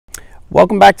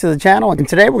Welcome back to the channel, and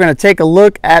today we're going to take a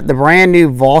look at the brand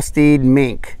new Vosteed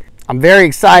Mink. I'm very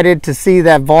excited to see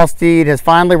that Vosteed has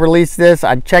finally released this.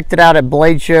 I checked it out at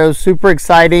Blade Show. Super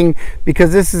exciting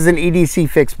because this is an EDC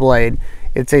fixed blade.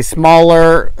 It's a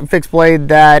smaller fixed blade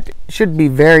that should be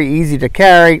very easy to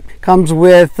carry. Comes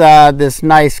with this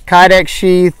nice Kydex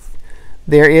sheath.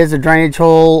 There is a drainage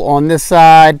hole on this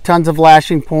side, tons of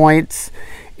lashing points.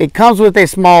 It comes with a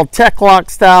small tech lock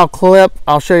style clip.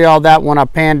 I'll show you all that when I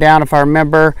pan down if I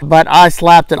remember. But I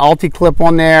slapped an Alti clip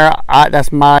on there.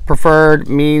 That's my preferred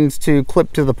means to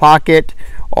clip to the pocket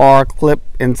or clip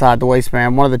inside the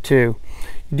waistband, one of the two.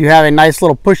 You do have a nice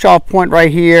little push off point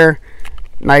right here.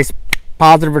 Nice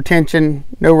positive retention,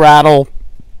 no rattle.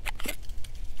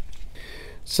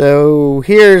 So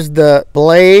here's the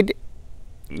blade.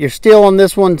 Your steel on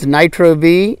this one's Nitro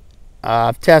V.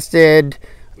 I've tested,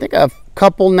 I think a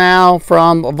couple now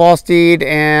from Vosteed,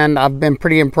 and I've been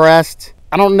pretty impressed.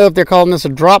 I don't know if they're calling this a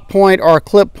drop point or a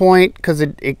clip point because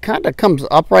it kind of comes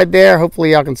up right there.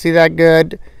 Hopefully y'all can see that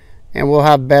good, and we'll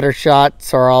have better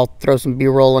shots, or I'll throw some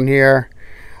B-roll in here.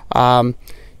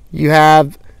 You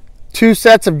have two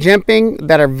sets of jimping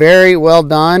that are very well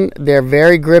done. They're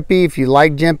very grippy. If you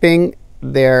like jimping,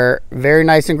 they're very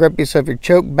nice and grippy. So if you're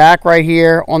choked back right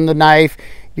here on the knife,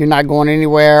 you're not going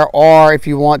anywhere. Or if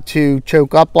you want to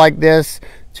choke up like this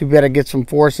to better get some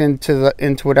force into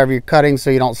whatever you're cutting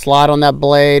so you don't slide on that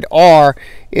blade, or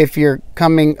if you're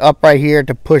coming up right here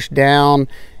to push down,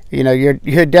 you know, you're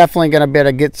definitely going to be able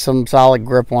to get some solid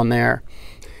grip on there.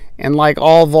 And like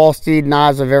all Vosteed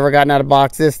knives I've ever gotten out of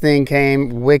box, this thing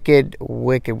came wicked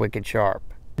sharp.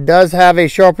 It does have a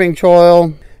sharpening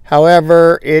choil,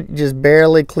 however it just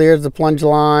barely clears the plunge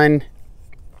line.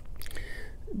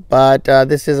 But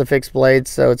this is a fixed blade,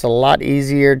 so it's a lot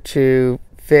easier to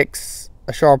fix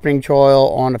a sharpening choil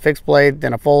on a fixed blade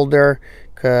than a folder,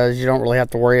 because you don't really have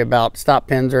to worry about stop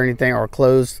pins or anything, or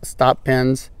closed stop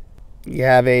pins. You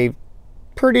have a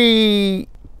pretty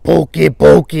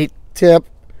bulky tip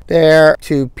there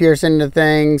to pierce into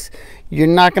things. You're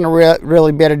not going to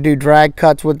really be able to do drag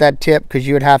cuts with that tip because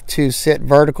you would have to sit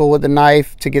vertical with the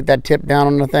knife to get that tip down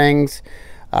on the things.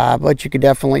 But you could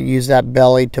definitely use that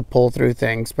belly to pull through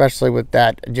things, especially with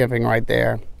that jimping right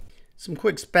there. Some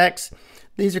quick specs.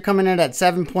 These are coming in at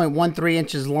 7.13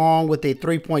 inches long with a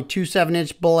 3.27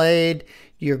 inch blade.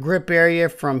 Your grip area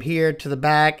from here to the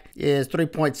back is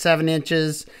 3.7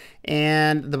 inches.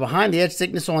 And the behind the edge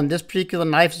thickness on this particular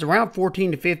knife is around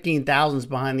 14 to 15 thousandths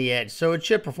behind the edge. So it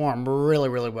should perform really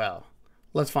well.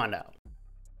 Let's find out.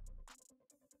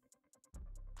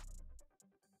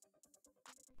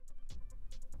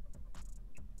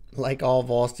 Like all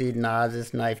Vosteed knives,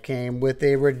 this knife came with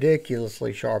a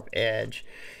ridiculously sharp edge.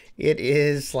 It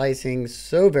is slicing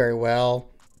so very well,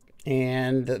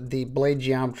 and the blade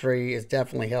geometry is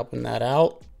definitely helping that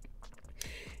out.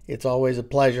 It's always a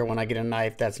pleasure when I get a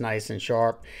knife that's nice and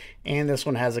sharp, and this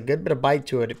one has a good bit of bite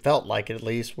to it. It felt like it, at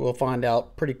least. We'll find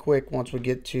out pretty quick once we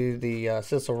get to the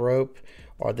sisal rope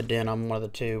or the denim, one of the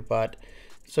two, but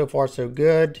so far so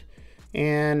good.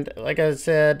 And like I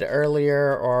said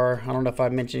earlier, or I don't know if I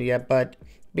mentioned it yet, but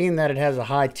being that it has a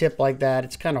high tip like that,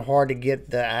 it's kind of hard to get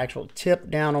the actual tip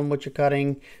down on what you're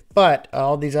cutting. But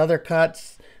all these other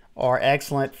cuts are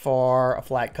excellent for a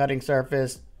flat cutting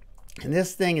surface. And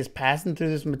this thing is passing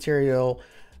through this material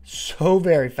so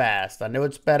very fast. I know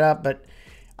it's sped up, but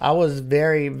I was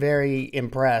very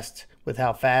impressed with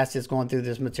how fast it's going through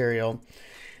this material.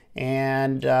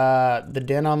 And the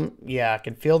denim, yeah, I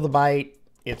can feel the bite.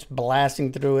 It's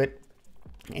blasting through it,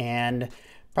 and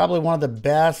probably one of the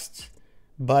best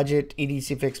budget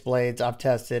EDC fixed blades I've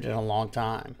tested in a long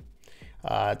time.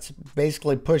 It's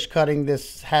basically push cutting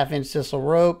this 1/2 inch sisal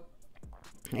rope,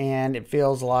 and it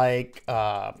feels like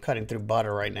cutting through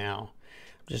butter right now.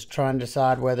 I'm just trying to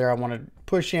decide whether I want to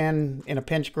push in a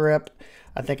pinch grip.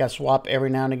 I think I swap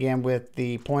every now and again with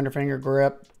the pointer finger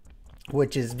grip,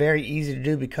 which is very easy to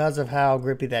do because of how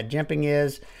grippy that jimping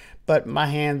is. But my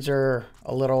hands are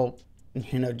a little,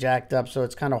 jacked up, so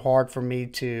it's kind of hard for me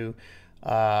to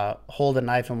hold a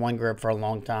knife in one grip for a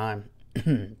long time.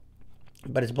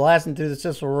 But it's blasting through the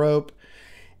sisal rope,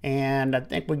 and I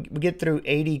think we get through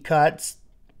 80 cuts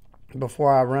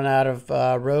before I run out of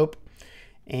rope.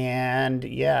 And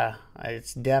yeah,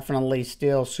 it's definitely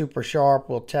still super sharp.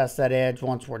 We'll test that edge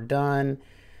once we're done,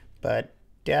 but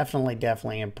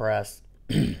definitely impressed.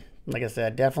 Like I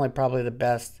said, definitely probably the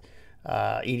best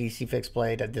EDC fixed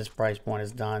blade at this price point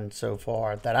is done so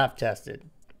far that I've tested.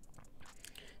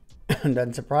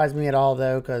 Doesn't surprise me at all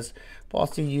though, because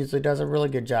Vosteed usually does a really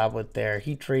good job with their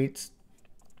heat treats,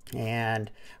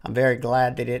 and I'm very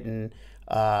glad they didn't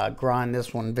grind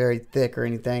this one very thick or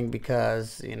anything,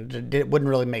 because it wouldn't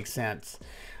really make sense.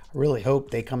 I really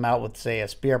hope they come out with, say, a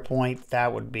spear point.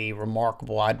 That would be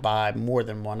remarkable. I'd buy more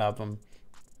than one of them.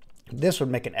 This would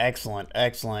make an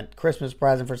excellent Christmas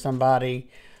present for somebody,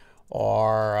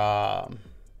 or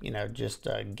you know, just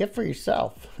a gift for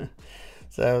yourself.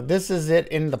 So this is it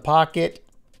in the pocket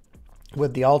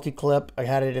with the Alti clip. I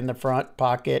had it in the front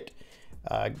pocket.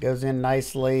 It goes in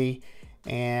nicely,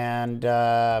 and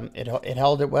it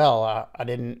held it well.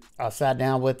 I sat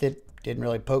down with it. Didn't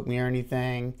really poke me or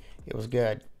anything. It was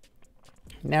good.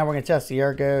 Now we're gonna test the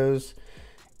ergos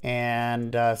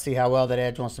and see how well that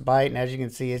edge wants to bite. And as you can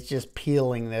see, it's just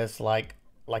peeling this like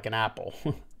an apple.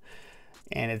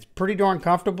 And it's pretty darn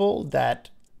comfortable. That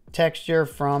texture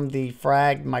from the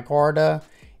fragged micarta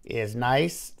is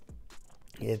nice.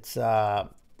 It's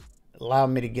allowed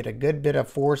me to get a good bit of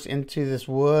force into this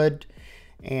wood.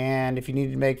 And if you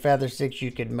needed to make feather sticks,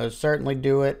 you could most certainly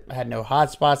do it. I had no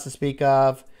hot spots to speak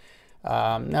of.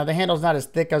 Now the handle's not as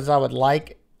thick as I would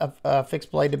like a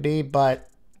fixed blade to be, but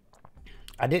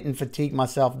I didn't fatigue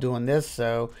myself doing this,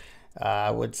 so I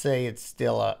would say it's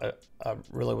still a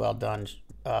really well done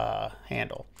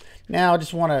handle. Now I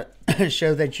just want to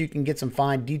show that you can get some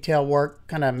fine detail work,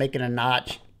 kind of making a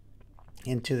notch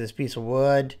into this piece of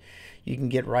wood. You can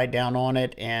get right down on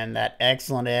it, and that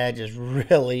excellent edge is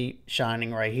really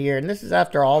shining right here. And this is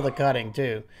after all the cutting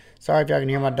too. Sorry if y'all can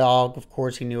hear my dog. Of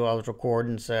course, he knew I was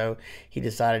recording, so he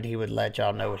decided he would let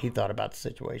y'all know what he thought about the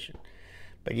situation.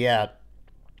 But yeah,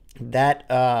 that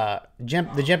the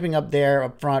jimping up there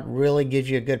up front really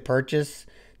gives you a good purchase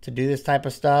to do this type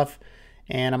of stuff.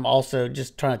 And I'm also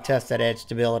just trying to test that edge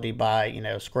stability by, you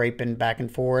know, scraping back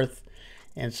and forth.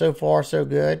 And so far, so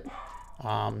good.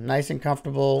 Nice and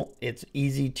comfortable. It's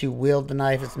easy to wield the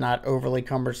knife. It's not overly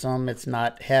cumbersome. It's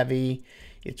not heavy.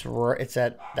 It's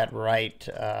at that right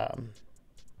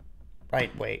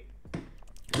weight.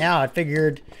 Now I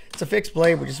figured it's a fixed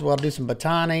blade. We just will do some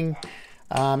batoning.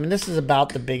 And this is about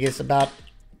the biggest, about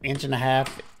 1.5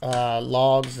 inch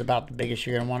logs, about the biggest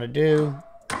you're gonna want to do.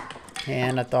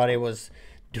 And I thought it was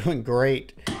doing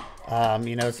great.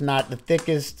 You know, it's not the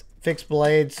thickest fixed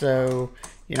blade, so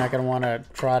you're not going to want to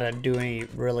try to do any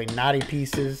really knotty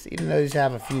pieces, even though these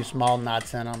have a few small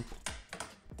knots in them.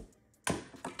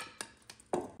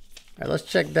 All right, let's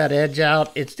check that edge out.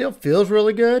 It still feels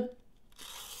really good.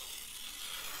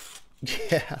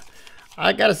 Yeah,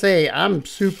 I gotta say, I'm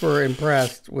super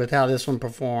impressed with how this one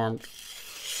performed.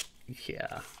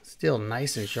 Yeah, still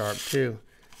nice and sharp too.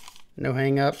 No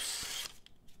hang-ups.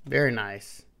 Very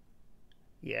nice.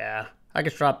 Yeah, I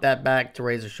could drop that back to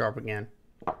razor sharp again.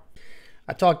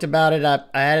 I talked about it. I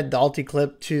added the Alti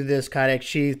clip to this Kydex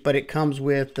sheath, but it comes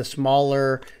with the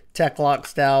smaller Tech-Lock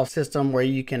style system where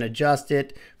you can adjust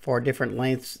it for different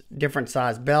lengths, different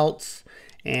size belts,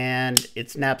 and it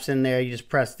snaps in there. You just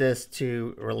press this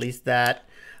to release that.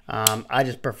 I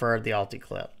just prefer the Alti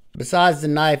clip. Besides the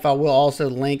knife, I will also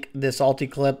link this Alti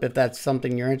clip if that's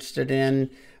something you're interested in,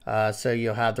 so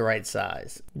you'll have the right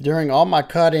size. During all my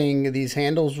cutting, these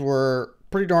handles were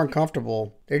pretty darn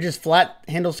comfortable. They're just flat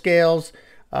handle scales.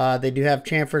 They do have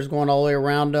chamfers going all the way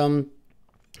around them.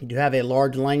 You do have a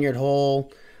large lanyard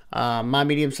hole. My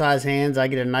medium-sized hands, I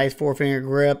get a nice 4-finger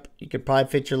grip. You could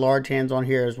probably fit your large hands on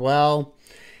here as well.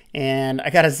 And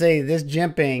I gotta say, this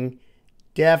jimping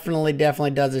definitely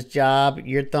does its job.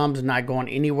 Your thumb's not going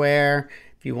anywhere.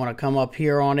 If you want to come up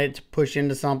here on it to push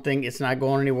into something, it's not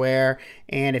going anywhere.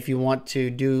 And if you want to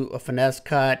do a finesse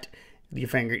cut, your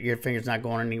finger's not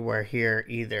going anywhere here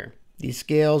either. These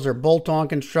scales are bolt-on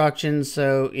construction,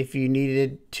 so if you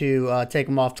needed to take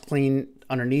them off to clean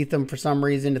underneath them for some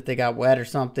reason, if they got wet or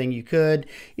something, you could.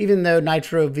 Even though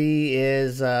Nitro V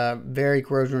is very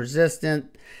corrosion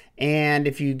resistant, and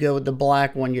if you go with the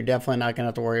black one, you're definitely not going to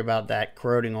have to worry about that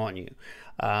corroding on you.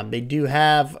 They do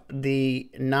have the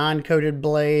non-coated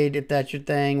blade, if that's your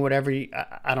thing, whatever.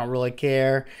 I don't really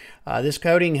care. This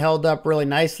coating held up really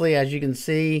nicely, as you can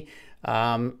see.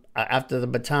 After the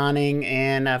batoning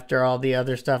and after all the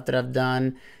other stuff that I've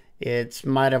done, it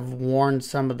might have worn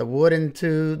some of the wood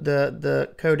into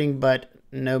the coating, but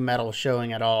no metal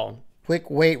showing at all. Quick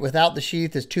weight without the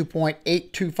sheath is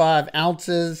 2.825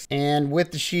 ounces, and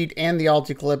with the sheath and the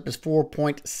Alti clip is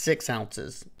 4.6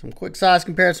 ounces. Some quick size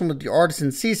comparison with the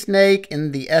Artisan Sea Snake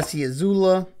and the Essie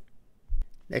Azula.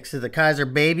 Next to the Kaiser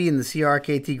Baby and the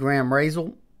CRKT Graham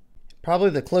Razor.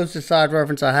 Probably the closest size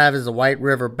reference I have is the White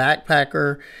River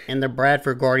Backpacker, and the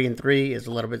Bradford Guardian 3 is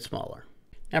a little bit smaller.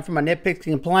 Now for my nitpicking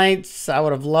complaints, I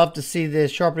would have loved to see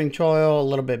this sharpening choil a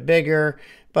little bit bigger.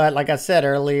 But like I said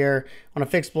earlier, on a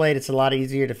fixed blade, it's a lot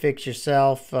easier to fix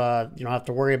yourself. You don't have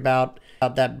to worry about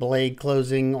that blade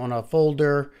closing on a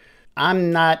folder.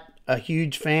 I'm not a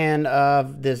huge fan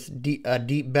of this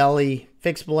deep belly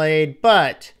fixed blade,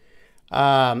 but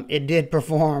it did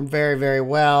perform very, very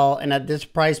well. And at this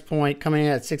price point, coming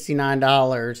in at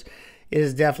 $69, it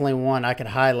is definitely one I could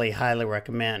highly, highly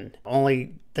recommend.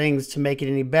 Only things to make it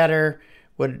any better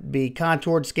would be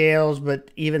contoured scales,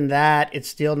 but even that, it's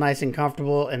still nice and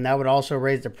comfortable, and that would also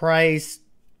raise the price.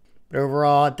 But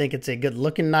overall, I think it's a good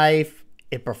looking knife.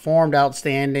 It performed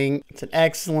outstanding. It's an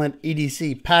excellent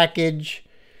EDC package.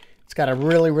 It's got a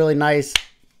really, really nice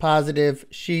positive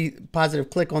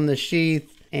click on the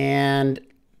sheath. And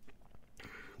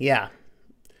yeah,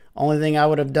 only thing I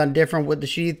would have done different with the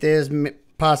sheath is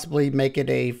possibly make it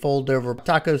a fold over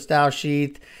taco style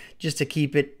sheath, just to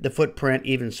keep the footprint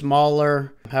even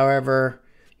smaller. However,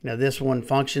 this one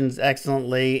functions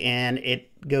excellently, and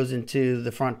it goes into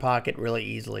the front pocket really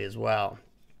easily as well.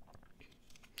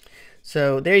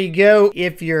 So there you go.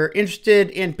 If you're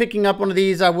interested in picking up one of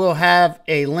these, I will have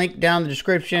a link down in the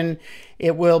description.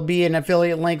 It will be an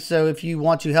affiliate link, so if you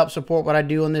want to help support what I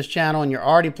do on this channel and you're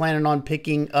already planning on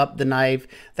picking up the knife,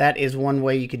 that is one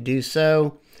way you could do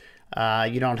so.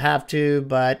 You don't have to,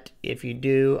 but if you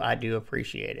do, I do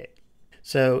appreciate it.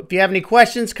 So if you have any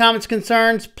questions, comments,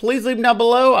 concerns, please leave them down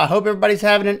below. I hope everybody's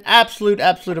having an absolute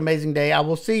amazing day. I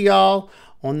will see y'all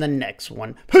on the next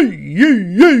one.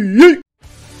 Hey,